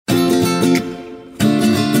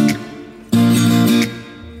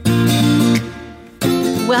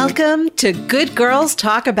Welcome to Good Girls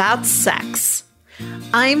Talk About Sex.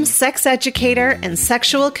 I'm sex educator and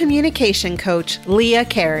sexual communication coach Leah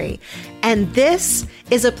Carey, and this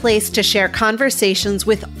is a place to share conversations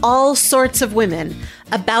with all sorts of women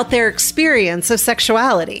about their experience of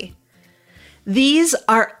sexuality. These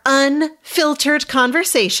are unfiltered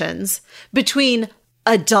conversations between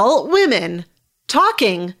adult women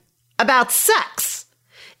talking about sex.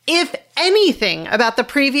 If anything about the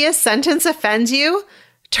previous sentence offends you,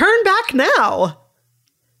 turn back now.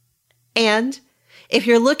 And if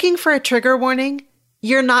you're looking for a trigger warning,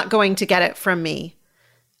 you're not going to get it from me.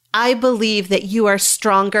 I believe that you are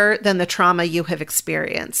stronger than the trauma you have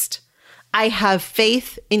experienced. I have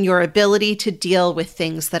faith in your ability to deal with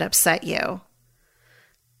things that upset you.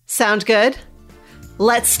 Sound good?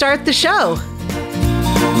 Let's start the show.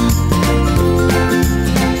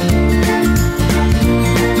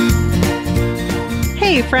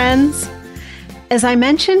 Hey, friends. As I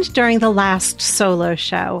mentioned during the last solo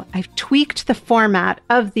show, I've tweaked the format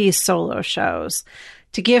of these solo shows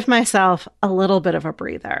to give myself a little bit of a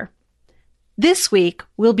breather. This week,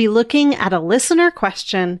 we'll be looking at a listener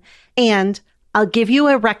question, and I'll give you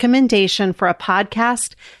a recommendation for a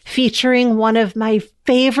podcast featuring one of my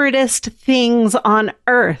favoriteest things on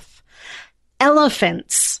earth,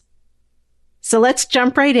 elephants. So let's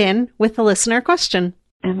jump right in with the listener question.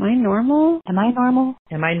 Am I normal? Am I normal?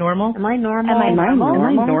 Am I normal? Am I normal? Am I normal?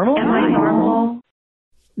 Am I normal? Am I normal?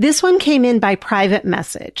 This one came in by private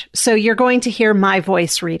message, so you're going to hear my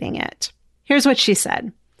voice reading it. Here's what she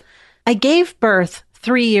said. I gave birth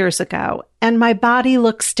 3 years ago, and my body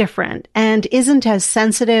looks different and isn't as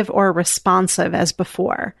sensitive or responsive as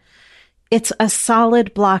before. It's a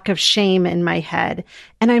solid block of shame in my head,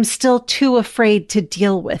 and I'm still too afraid to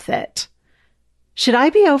deal with it. Should I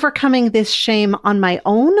be overcoming this shame on my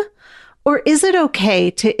own, or is it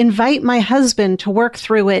okay to invite my husband to work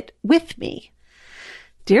through it with me?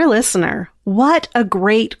 Dear listener, what a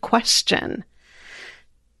great question.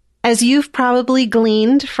 As you've probably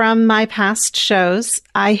gleaned from my past shows,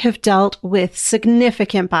 I have dealt with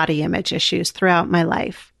significant body image issues throughout my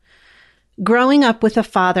life. Growing up with a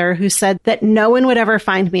father who said that no one would ever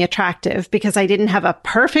find me attractive because I didn't have a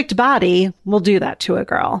perfect body will do that to a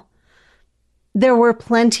girl. There were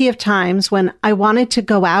plenty of times when I wanted to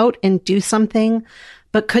go out and do something,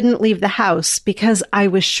 but couldn't leave the house because I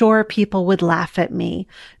was sure people would laugh at me,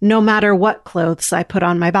 no matter what clothes I put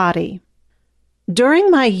on my body. During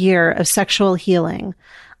my year of sexual healing,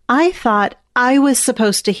 I thought I was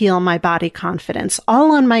supposed to heal my body confidence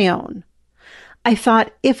all on my own. I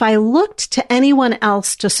thought if I looked to anyone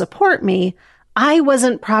else to support me, I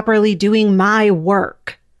wasn't properly doing my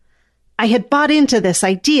work. I had bought into this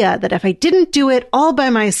idea that if I didn't do it all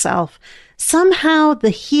by myself, somehow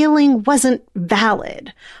the healing wasn't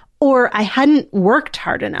valid, or I hadn't worked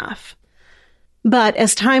hard enough. But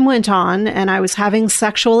as time went on and I was having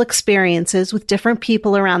sexual experiences with different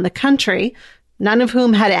people around the country, none of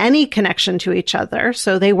whom had any connection to each other,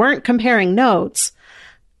 so they weren't comparing notes,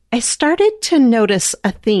 I started to notice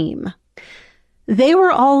a theme. They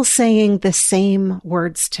were all saying the same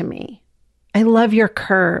words to me. I love your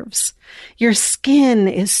curves. Your skin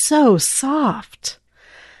is so soft.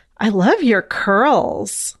 I love your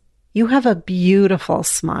curls. You have a beautiful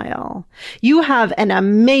smile. You have an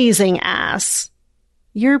amazing ass.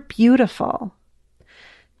 You're beautiful.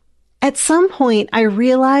 At some point, I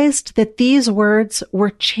realized that these words were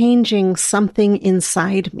changing something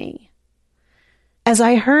inside me. As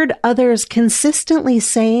I heard others consistently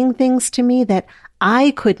saying things to me that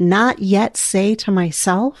I could not yet say to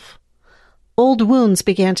myself, old wounds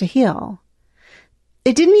began to heal.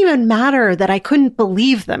 It didn't even matter that I couldn't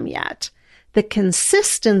believe them yet. The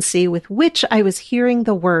consistency with which I was hearing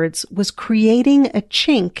the words was creating a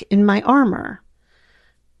chink in my armor.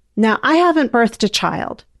 Now, I haven't birthed a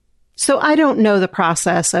child, so I don't know the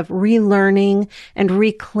process of relearning and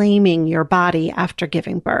reclaiming your body after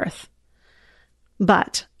giving birth.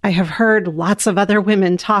 But I have heard lots of other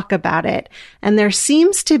women talk about it, and there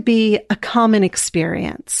seems to be a common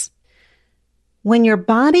experience. When your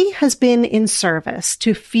body has been in service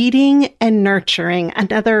to feeding and nurturing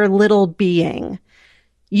another little being,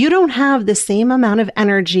 you don't have the same amount of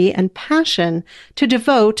energy and passion to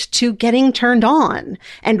devote to getting turned on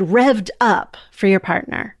and revved up for your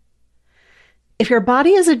partner. If your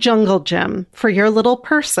body is a jungle gym for your little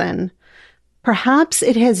person, perhaps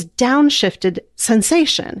it has downshifted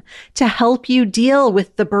sensation to help you deal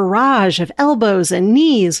with the barrage of elbows and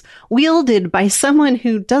knees wielded by someone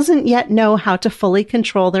who doesn't yet know how to fully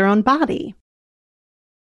control their own body.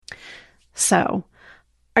 So,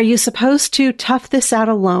 are you supposed to tough this out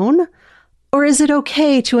alone? Or is it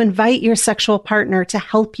okay to invite your sexual partner to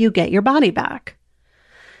help you get your body back?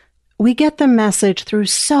 We get the message through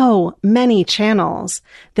so many channels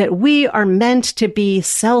that we are meant to be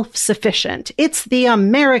self-sufficient. It's the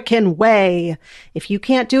American way. If you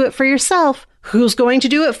can't do it for yourself, who's going to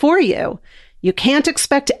do it for you? You can't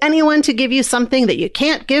expect anyone to give you something that you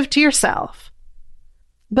can't give to yourself.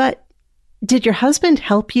 But did your husband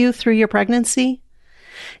help you through your pregnancy?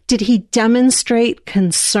 Did he demonstrate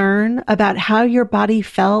concern about how your body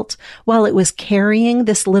felt while it was carrying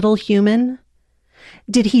this little human?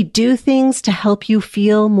 Did he do things to help you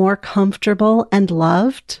feel more comfortable and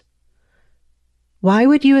loved? Why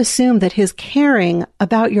would you assume that his caring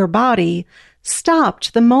about your body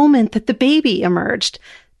stopped the moment that the baby emerged,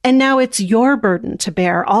 and now it's your burden to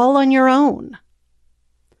bear all on your own?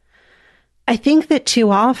 I think that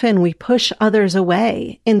too often we push others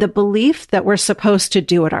away in the belief that we're supposed to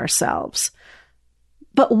do it ourselves.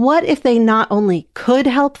 But what if they not only could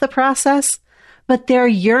help the process, but they're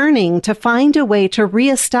yearning to find a way to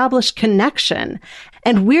reestablish connection,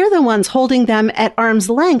 and we're the ones holding them at arm's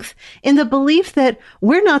length in the belief that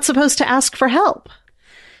we're not supposed to ask for help?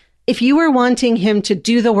 If you were wanting him to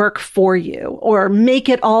do the work for you or make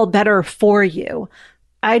it all better for you,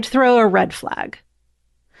 I'd throw a red flag.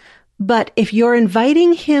 But if you're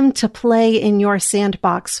inviting him to play in your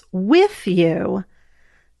sandbox with you,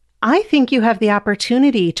 I think you have the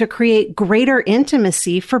opportunity to create greater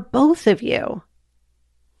intimacy for both of you.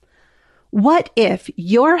 What if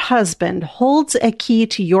your husband holds a key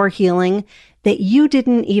to your healing that you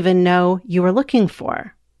didn't even know you were looking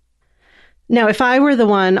for? Now, if I were the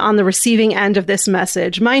one on the receiving end of this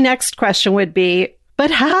message, my next question would be, but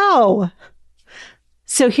how?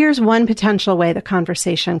 So here's one potential way the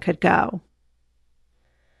conversation could go.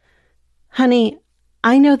 Honey,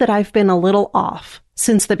 I know that I've been a little off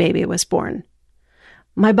since the baby was born.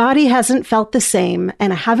 My body hasn't felt the same,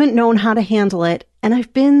 and I haven't known how to handle it, and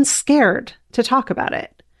I've been scared to talk about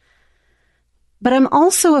it. But I'm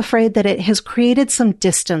also afraid that it has created some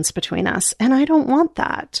distance between us, and I don't want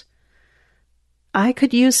that. I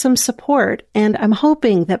could use some support, and I'm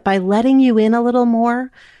hoping that by letting you in a little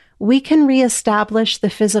more, we can reestablish the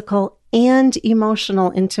physical and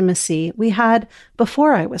emotional intimacy we had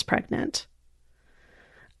before I was pregnant.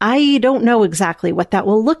 I don't know exactly what that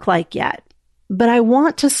will look like yet, but I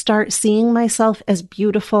want to start seeing myself as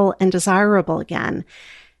beautiful and desirable again.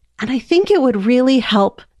 And I think it would really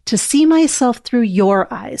help to see myself through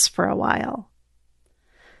your eyes for a while.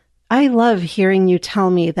 I love hearing you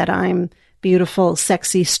tell me that I'm beautiful,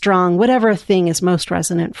 sexy, strong, whatever thing is most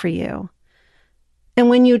resonant for you. And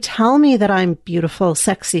when you tell me that I'm beautiful,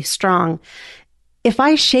 sexy, strong, if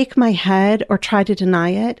I shake my head or try to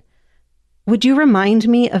deny it, would you remind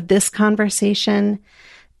me of this conversation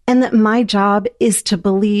and that my job is to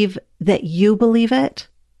believe that you believe it?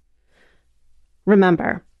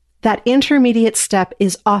 Remember, that intermediate step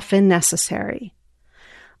is often necessary.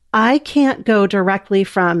 I can't go directly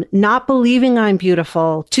from not believing I'm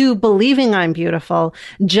beautiful to believing I'm beautiful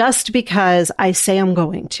just because I say I'm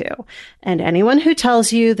going to. And anyone who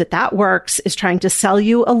tells you that that works is trying to sell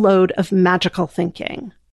you a load of magical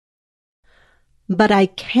thinking. But I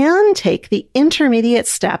can take the intermediate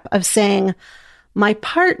step of saying, my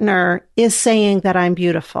partner is saying that I'm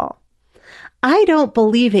beautiful. I don't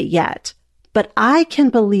believe it yet, but I can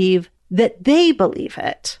believe that they believe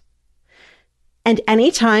it. And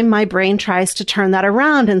anytime my brain tries to turn that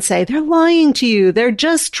around and say, they're lying to you, they're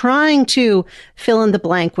just trying to fill in the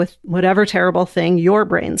blank with whatever terrible thing your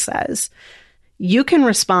brain says, you can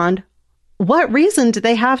respond, what reason do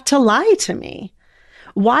they have to lie to me?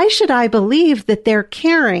 Why should I believe that their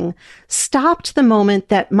caring stopped the moment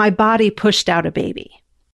that my body pushed out a baby?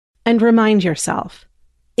 And remind yourself,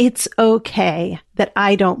 it's okay that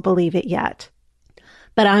I don't believe it yet,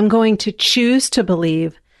 but I'm going to choose to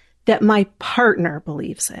believe that my partner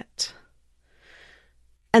believes it.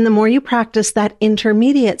 And the more you practice that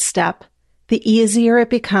intermediate step, the easier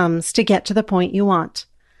it becomes to get to the point you want,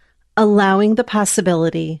 allowing the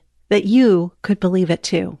possibility that you could believe it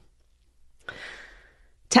too.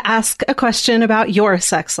 To ask a question about your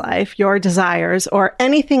sex life, your desires, or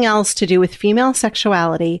anything else to do with female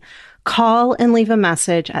sexuality, call and leave a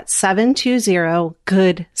message at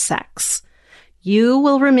 720-GOOD-SEX. You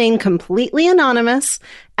will remain completely anonymous,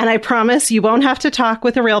 and I promise you won't have to talk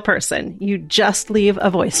with a real person. You just leave a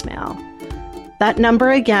voicemail. That number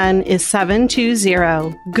again is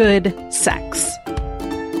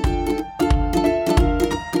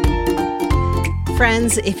 720-GOOD-SEX.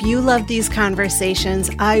 Friends, if you love these conversations,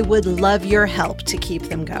 I would love your help to keep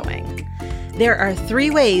them going. There are 3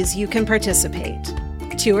 ways you can participate.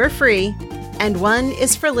 2 are free, and one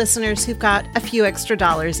is for listeners who've got a few extra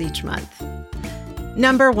dollars each month.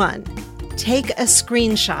 Number 1, take a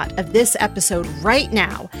screenshot of this episode right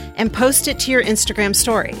now and post it to your Instagram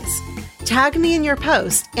stories. Tag me in your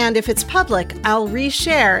post, and if it's public, I'll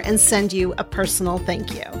reshare and send you a personal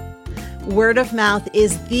thank you. Word of mouth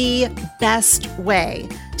is the best way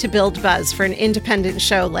to build buzz for an independent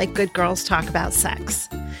show like Good Girls Talk About Sex.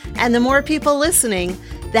 And the more people listening,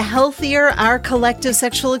 the healthier our collective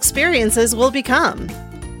sexual experiences will become.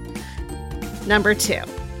 Number 2,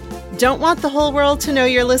 don't want the whole world to know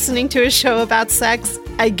you're listening to a show about sex?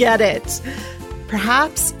 I get it.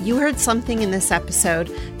 Perhaps you heard something in this episode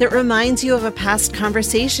that reminds you of a past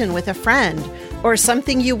conversation with a friend or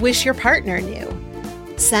something you wish your partner knew.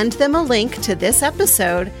 Send them a link to this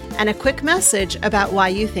episode and a quick message about why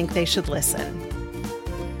you think they should listen.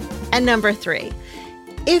 And number 3,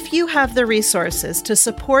 if you have the resources to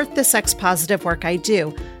support the sex-positive work I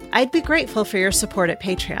do, I'd be grateful for your support at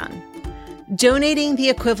Patreon. Donating the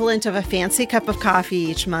equivalent of a fancy cup of coffee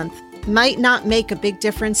each month might not make a big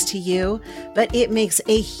difference to you, but it makes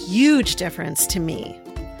a huge difference to me.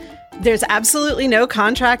 There's absolutely no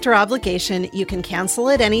contract or obligation. You can cancel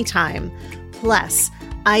at any time. Plus,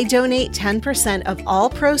 I donate 10% of all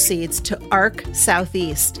proceeds to ARC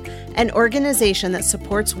Southeast, an organization that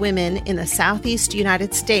supports women in the Southeast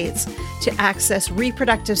United States to access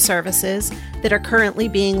reproductive services that are currently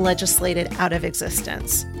being legislated out of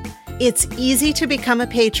existence. It's easy to become a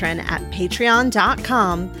patron at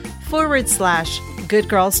patreon.com/Good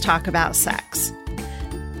Girls Talk About Sex.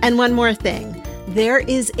 And one more thing. There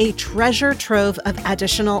is a treasure trove of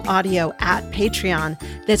additional audio at Patreon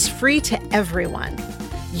that's free to everyone.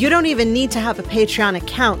 You don't even need to have a Patreon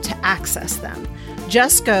account to access them.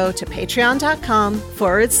 Just go to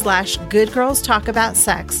patreon.com/Good Girls Talk About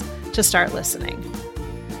Sex to start listening.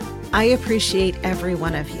 I appreciate every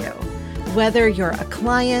one of you. Whether you're a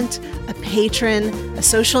client, a patron, a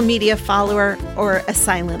social media follower, or a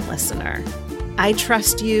silent listener, I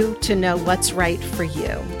trust you to know what's right for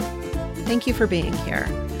you. Thank you for being here.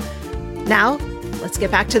 Now, let's get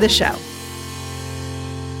back to the show.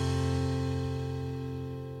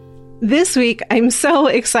 This week, I'm so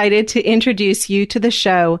excited to introduce you to the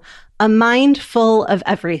show, A Mind Full of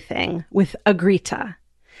Everything with Agrita.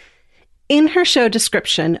 In her show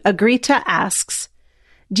description, Agrita asks,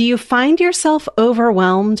 do you find yourself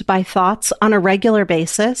overwhelmed by thoughts on a regular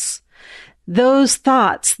basis? Those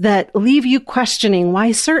thoughts that leave you questioning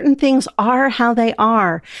why certain things are how they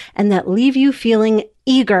are and that leave you feeling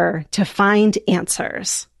eager to find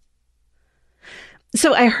answers.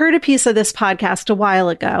 So I heard a piece of this podcast a while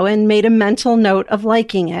ago and made a mental note of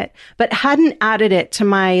liking it, but hadn't added it to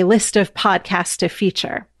my list of podcasts to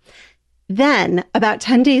feature. Then, about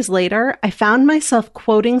 10 days later, I found myself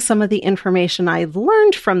quoting some of the information I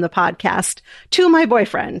learned from the podcast to my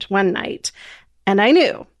boyfriend one night. And I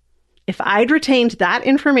knew if I'd retained that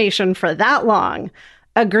information for that long,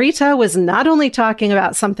 Agrita was not only talking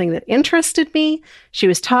about something that interested me, she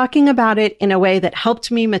was talking about it in a way that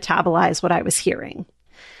helped me metabolize what I was hearing.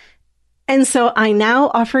 And so I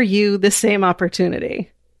now offer you the same opportunity.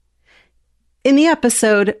 In the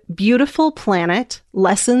episode, Beautiful Planet,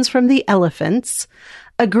 Lessons from the Elephants,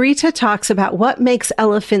 Agrita talks about what makes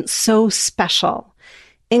elephants so special,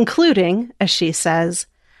 including, as she says,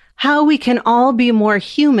 how we can all be more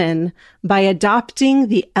human by adopting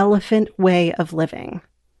the elephant way of living.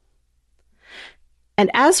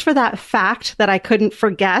 And as for that fact that I couldn't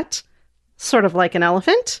forget, sort of like an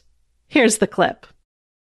elephant, here's the clip.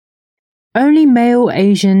 Only male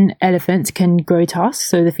Asian elephants can grow tusks,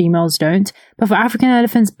 so the females don't. But for African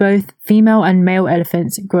elephants, both female and male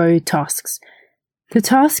elephants grow tusks. The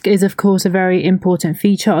tusk is, of course, a very important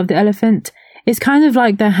feature of the elephant. It's kind of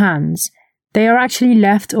like their hands. They are actually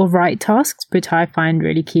left or right tusks, which I find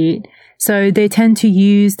really cute. So they tend to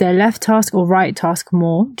use their left tusk or right tusk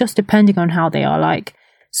more, just depending on how they are like.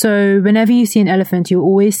 So whenever you see an elephant, you'll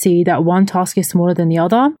always see that one tusk is smaller than the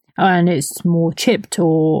other, and it's more chipped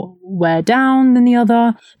or wear down than the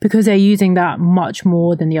other because they're using that much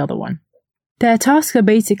more than the other one. Their tusks are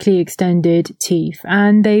basically extended teeth,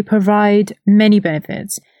 and they provide many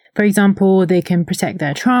benefits. For example, they can protect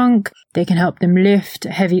their trunk, they can help them lift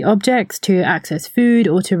heavy objects to access food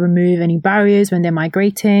or to remove any barriers when they're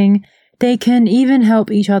migrating. They can even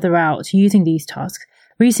help each other out using these tusks.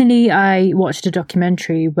 Recently, I watched a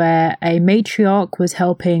documentary where a matriarch was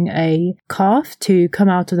helping a calf to come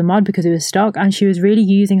out of the mud because it was stuck, and she was really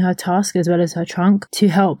using her tusk as well as her trunk to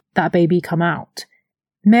help that baby come out.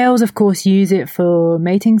 Males, of course, use it for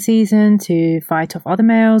mating season to fight off other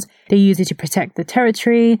males. They use it to protect the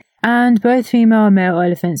territory, and both female and male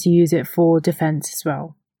elephants use it for defense as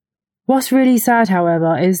well. What's really sad,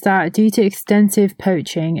 however, is that due to extensive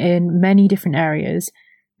poaching in many different areas,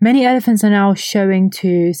 many elephants are now showing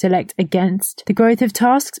to select against the growth of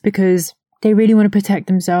tusks because they really want to protect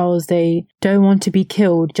themselves. They don't want to be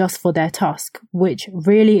killed just for their tusk, which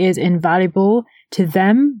really is invaluable to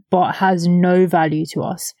them, but has no value to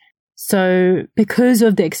us. So because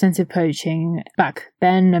of the extensive poaching back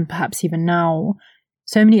then and perhaps even now,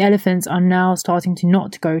 so many elephants are now starting to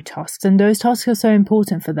not grow tusks, and those tusks are so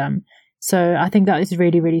important for them. So I think that is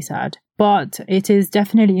really, really sad. But it is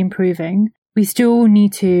definitely improving. We still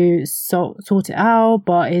need to sort it out,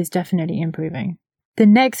 but it's definitely improving. The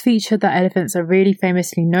next feature that elephants are really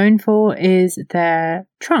famously known for is their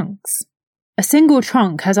trunks. A single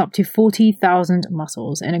trunk has up to 40,000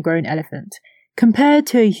 muscles in a grown elephant, compared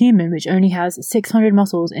to a human which only has 600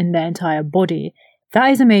 muscles in their entire body.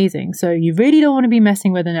 That is amazing. So you really don't want to be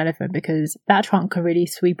messing with an elephant because that trunk can really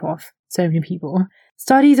sweep off so many people.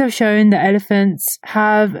 Studies have shown that elephants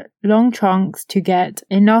have long trunks to get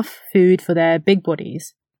enough food for their big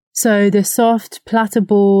bodies. So the soft,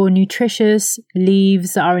 palatable, nutritious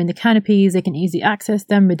leaves that are in the canopies, they can easily access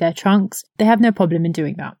them with their trunks. They have no problem in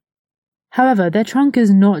doing that. However, their trunk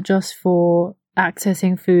is not just for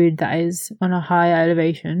accessing food that is on a higher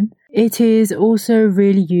elevation. It is also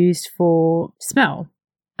really used for smell.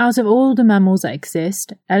 Out of all the mammals that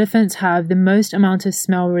exist, elephants have the most amount of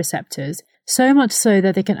smell receptors, so much so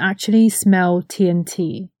that they can actually smell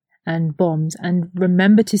TNT and bombs and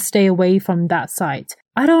remember to stay away from that site.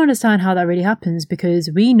 I don't understand how that really happens because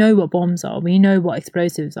we know what bombs are, we know what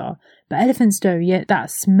explosives are, but elephants don't. Yet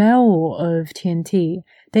that smell of TNT,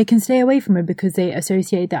 they can stay away from it because they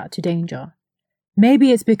associate that to danger.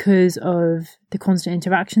 Maybe it's because of the constant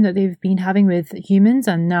interaction that they've been having with humans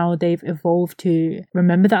and now they've evolved to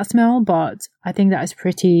remember that smell, but I think that is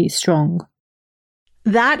pretty strong.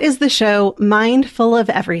 That is the show Mindful of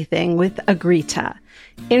Everything with Agrita.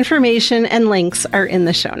 Information and links are in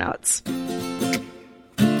the show notes.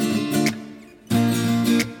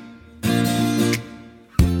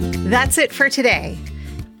 That's it for today.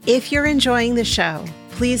 If you're enjoying the show,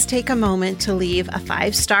 please take a moment to leave a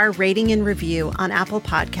 5-star rating and review on Apple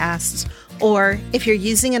Podcasts, or if you're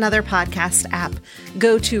using another podcast app,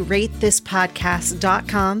 go to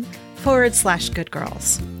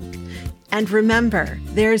ratethispodcast.com/goodgirls. And remember,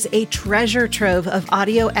 there's a treasure trove of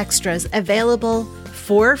audio extras available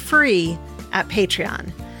for free at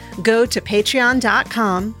Patreon. Go to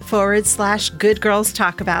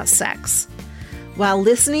patreon.com/goodgirlstalkaboutsex. While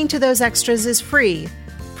listening to those extras is free,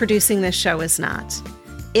 producing this show is not.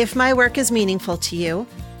 If my work is meaningful to you,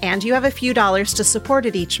 and you have a few dollars to support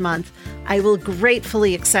it each month, I will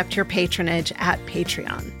gratefully accept your patronage at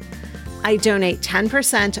Patreon. I donate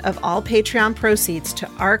 10% of all Patreon proceeds to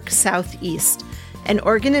ARC Southeast, an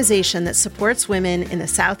organization that supports women in the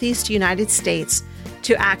Southeast United States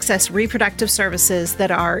to access reproductive services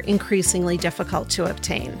that are increasingly difficult to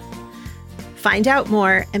obtain. Find out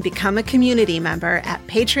more and become a community member at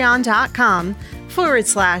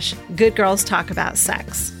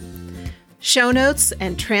patreon.com/goodgirlstalkaboutsex. Show notes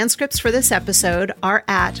and transcripts for this episode are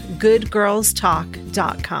at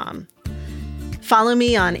goodgirlstalk.com. Follow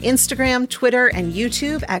me on Instagram, Twitter, and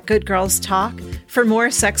YouTube at Good Girls Talk for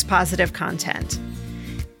more sex-positive content.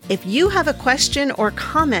 If you have a question or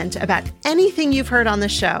comment about anything you've heard on the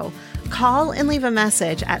show, call and leave a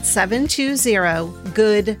message at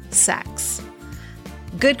 720-GOOD-SEX.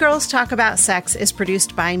 Good Girls Talk About Sex is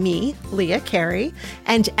produced by me, Leah Carey,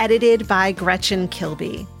 and edited by Gretchen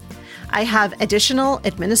Kilby. I have additional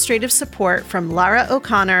administrative support from Lara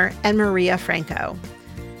O'Connor and Maria Franco.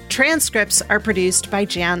 Transcripts are produced by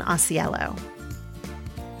Jan Osiello.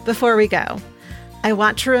 Before we go, I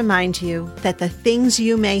want to remind you that the things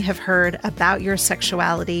you may have heard about your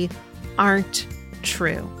sexuality aren't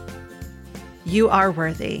true. You are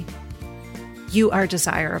worthy. You are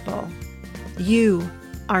desirable. You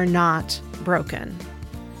are not broken.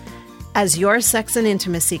 As your sex and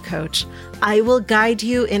intimacy coach, I will guide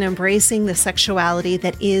you in embracing the sexuality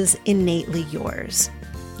that is innately yours,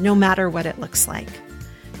 no matter what it looks like.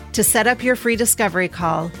 To set up your free discovery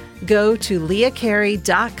call, go to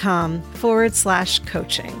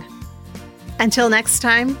leahcarey.com/coaching. Until next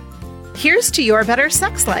time, here's to your better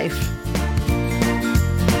sex life.